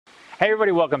Hey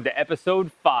everybody, welcome to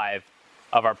episode 5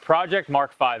 of our Project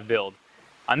MK5 build.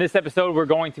 On this episode, we're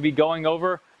going to be going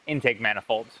over intake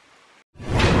manifolds.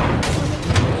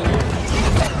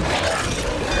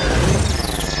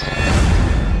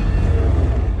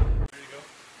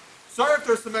 Sorry if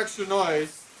there's some extra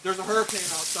noise. There's a hurricane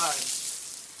outside.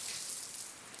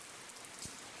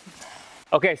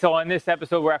 Okay, so on this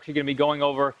episode, we're actually going to be going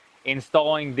over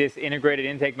installing this integrated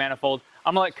intake manifold.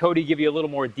 I'm going to let Cody give you a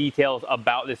little more details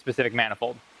about this specific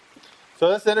manifold. So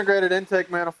this integrated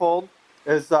intake manifold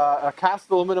is a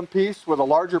cast aluminum piece with a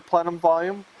larger plenum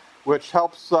volume, which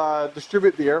helps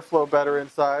distribute the airflow better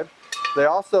inside. They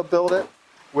also build it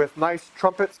with nice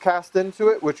trumpets cast into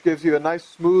it, which gives you a nice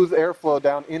smooth airflow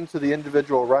down into the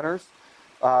individual runners.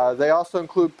 They also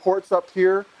include ports up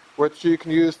here, which you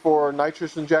can use for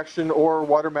nitrous injection or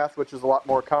water meth, which is a lot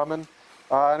more common.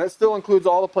 And it still includes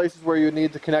all the places where you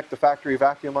need to connect the factory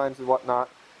vacuum lines and whatnot.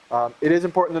 It is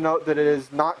important to note that it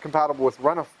is not compatible with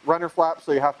runner flaps,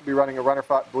 so you have to be running a runner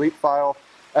flap delete file.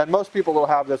 And most people that will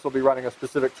have this will be running a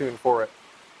specific tune for it.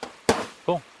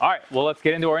 Cool. All right, well, let's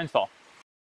get into our install.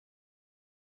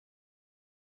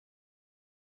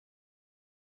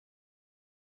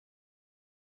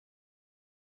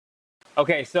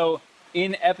 Okay, so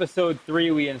in episode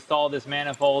 3, we installed this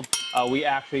manifold. We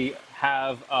actually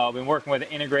have been working with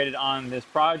it integrated on this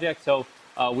project, so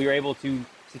we were able to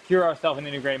secure ourselves an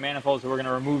integrated manifold, so we're going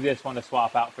to remove this one to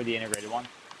swap out for the integrated one.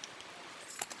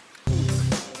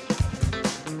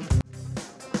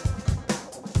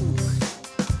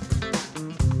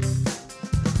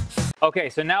 Okay,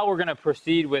 so now we're going to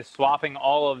proceed with swapping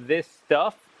all of this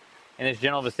stuff in this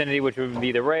general vicinity, which would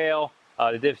be the rail,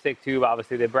 the dipstick tube,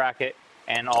 obviously the bracket,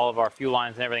 and all of our fuel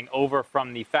lines and everything over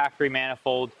from the factory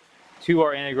manifold to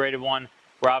our integrated one.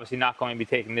 We're obviously not going to be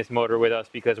taking this motor with us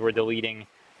because we're deleting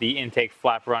the intake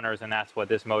flap runners, and that's what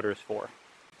this motor is for.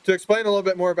 To explain a little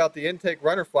bit more about the intake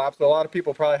runner flaps, a lot of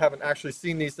people probably haven't actually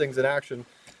seen these things in action.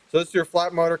 So this is your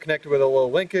flap motor connected with a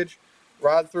little linkage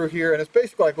rod through here, and it's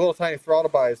basically like little tiny throttle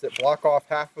bodies that block off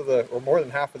half of the, or more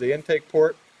than half of the intake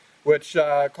port, which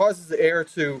causes the air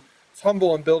to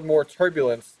tumble and build more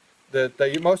turbulence.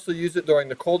 That you mostly use it during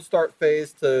the cold start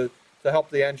phase to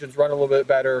help the engines run a little bit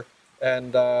better,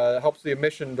 and helps the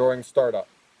emission during startup.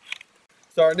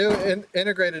 So our new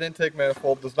integrated intake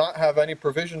manifold does not have any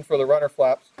provision for the runner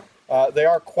flaps. They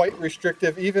are quite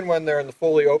restrictive. Even when they're in the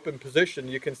fully open position,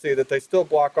 you can see that they still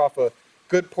block off a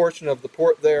good portion of the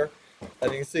port there.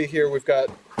 And you can see here we've got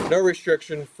no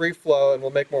restriction, free flow, and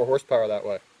we'll make more horsepower that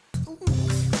way.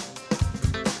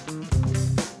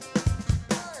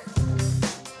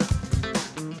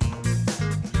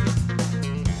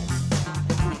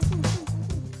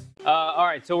 All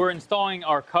right, so we're installing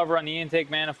our cover on the intake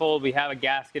manifold. We have a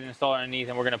gasket installed underneath,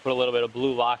 and we're going to put a little bit of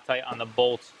blue Loctite on the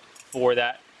bolts for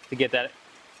that to get that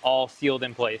all sealed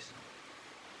in place.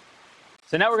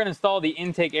 So now we're going to install the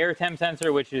intake air temp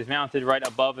sensor, which is mounted right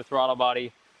above the throttle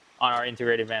body on our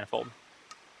integrated manifold.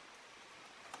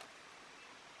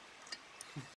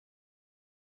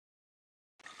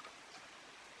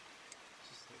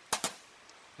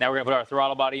 Now we're going to put our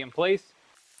throttle body in place.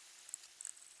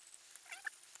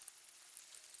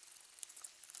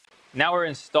 Now we're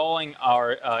installing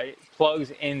our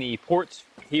plugs in the ports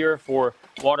here for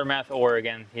water meth, or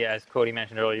again, as Cody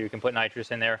mentioned earlier, you can put nitrous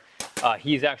in there.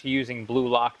 He's actually using blue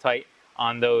Loctite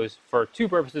on those for two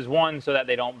purposes. One, so that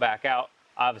they don't back out,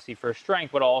 obviously for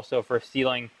strength, but also for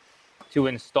sealing to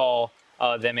install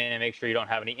them in and make sure you don't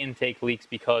have any intake leaks,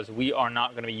 because we are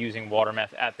not going to be using water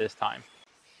meth at this time.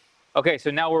 Okay, so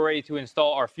now we're ready to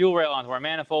install our fuel rail onto our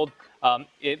manifold.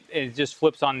 It just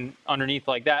flips on underneath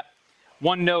like that.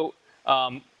 One note,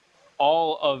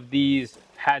 all of these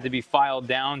had to be filed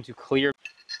down to clear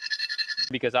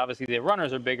because obviously the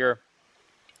runners are bigger,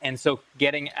 and so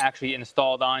getting actually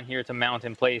installed on here to mount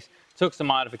in place took some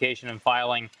modification and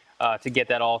filing to get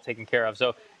that all taken care of.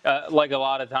 So like a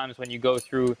lot of times when you go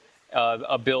through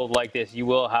a build like this, you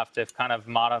will have to kind of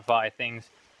modify things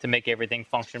to make everything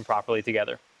function properly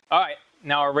together. All right,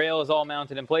 now our rail is all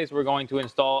mounted in place. We're going to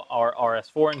install our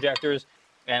RS4 injectors,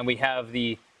 and we have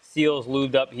the seals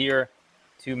lubed up here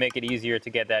to make it easier to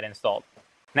get that installed.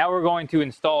 Now we're going to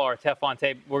install our Teflon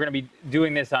tape. We're going to be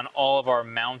doing this on all of our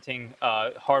mounting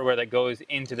hardware that goes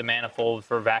into the manifold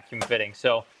for vacuum fitting.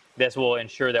 So this will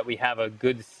ensure that we have a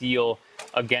good seal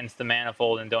against the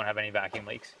manifold and don't have any vacuum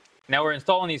leaks. Now we're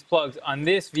installing these plugs. On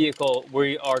this vehicle,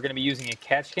 we are going to be using a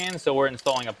catch can, so we're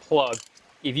installing a plug.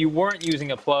 If you weren't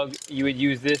using a plug, you would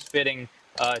use this fitting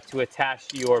to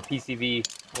attach your PCV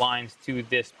lines to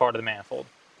this part of the manifold.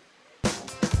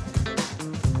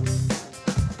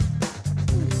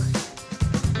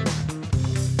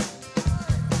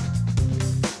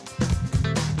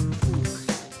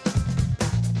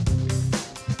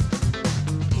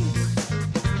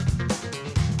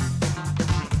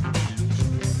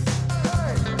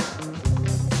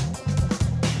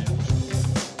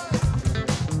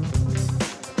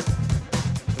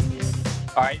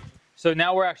 All right, so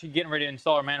now we're actually getting ready to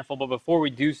install our manifold, but before we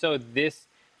do so, this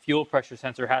fuel pressure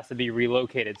sensor has to be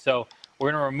relocated. So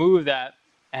we're going to remove that,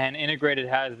 and Integrated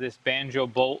has this banjo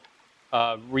bolt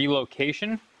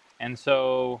relocation, and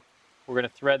so we're going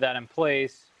to thread that in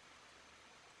place,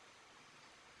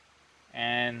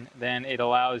 and then it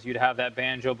allows you to have that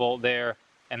banjo bolt there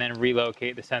and then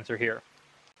relocate the sensor here.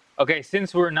 Okay,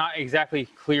 since we're not exactly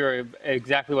clear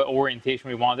exactly what orientation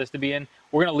we want this to be in,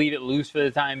 we're going to leave it loose for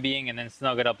the time being and then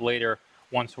snug it up later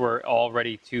once we're all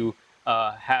ready to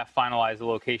have finalized the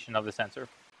location of the sensor.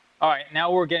 All right,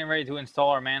 now we're getting ready to install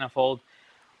our manifold.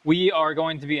 We are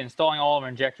going to be installing all of our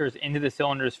injectors into the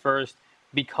cylinders first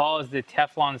because the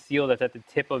Teflon seal that's at the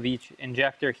tip of each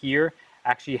injector here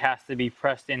actually has to be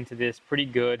pressed into this pretty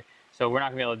good. So we're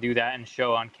not going to be able to do that and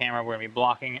show on camera. We're going to be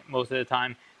blocking it most of the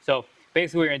time. So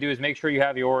basically what you're going to do is make sure you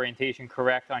have your orientation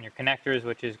correct on your connectors,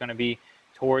 which is going to be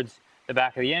towards the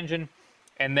back of the engine.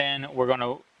 And then we're going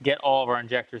to get all of our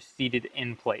injectors seated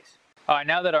in place. All right,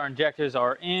 now that our injectors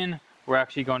are in, we're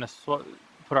actually going to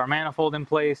put our manifold in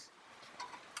place.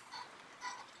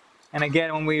 And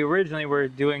again, when we originally were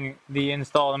doing the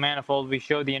install of the manifold, we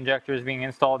showed the injectors being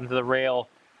installed into the rail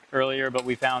earlier, but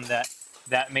we found that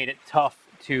that made it tough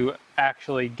to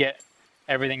actually get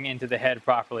everything into the head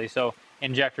properly. So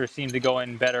injectors seem to go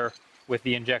in better with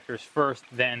the injectors first,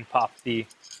 then pop the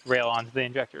rail onto the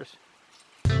injectors.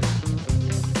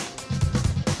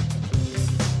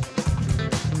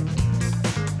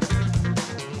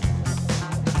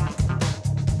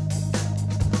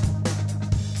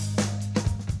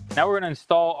 Now we're going to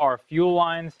install our fuel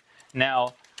lines.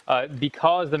 Now,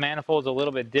 because the manifold is a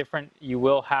little bit different, you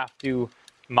will have to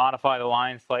modify the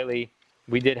line slightly.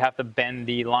 We did have to bend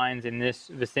the lines in this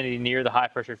vicinity near the high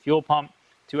pressure fuel pump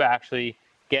to actually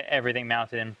get everything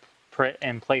mounted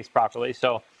in place properly.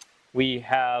 So we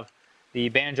have the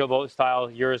banjo boat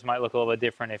style. Yours might look a little bit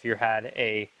different if you had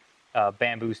a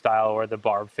bamboo style or the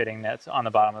barb fitting that's on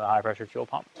the bottom of the high pressure fuel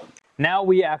pump. Now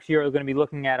we actually are going to be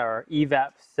looking at our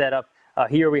evap setup.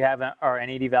 Here we have our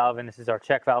N80 valve, and this is our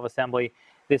check valve assembly.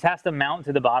 This has to mount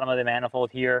to the bottom of the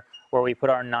manifold here where we put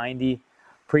our 90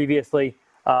 previously.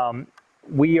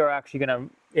 We are actually going to,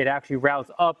 it actually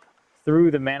routes up through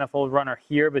the manifold runner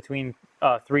here between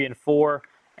 3 and 4,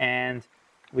 and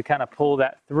we kind of pull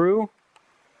that through.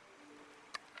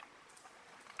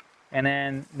 And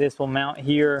then this will mount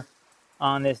here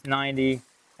on this 90,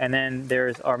 and then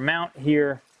there's our mount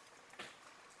here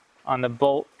on the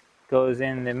bolt. Goes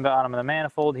in the bottom of the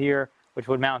manifold here, which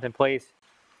would mount in place.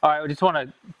 All right, I just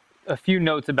want a few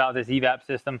notes about this evap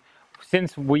system.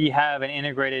 Since we have an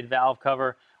integrated valve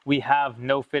cover, we have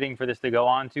no fitting for this to go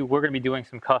onto. We're going to be doing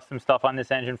some custom stuff on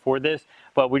this engine for this,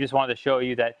 but we just wanted to show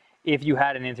you that if you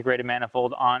had an integrated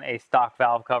manifold on a stock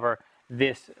valve cover,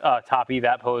 this top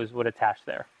evap hose would attach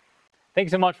there.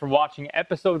 Thanks so much for watching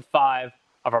episode 5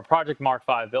 of our Project Mark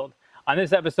 5 build. On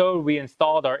this episode, we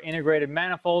installed our integrated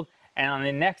manifold, and on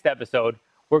the next episode,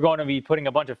 we're going to be putting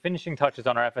a bunch of finishing touches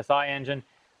on our FSI engine.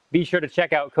 Be sure to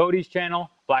check out Cody's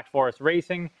channel, Black Forest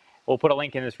Racing. We'll put a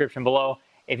link in the description below.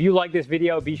 If you like this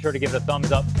video, be sure to give it a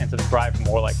thumbs up and subscribe for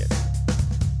more like it.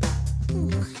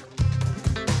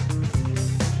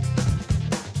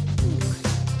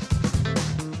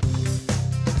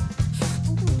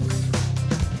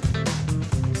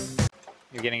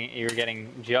 You're getting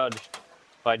judged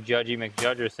by Judgy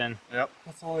McJudgerson. Yep.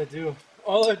 That's all I do.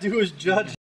 All I do is judge.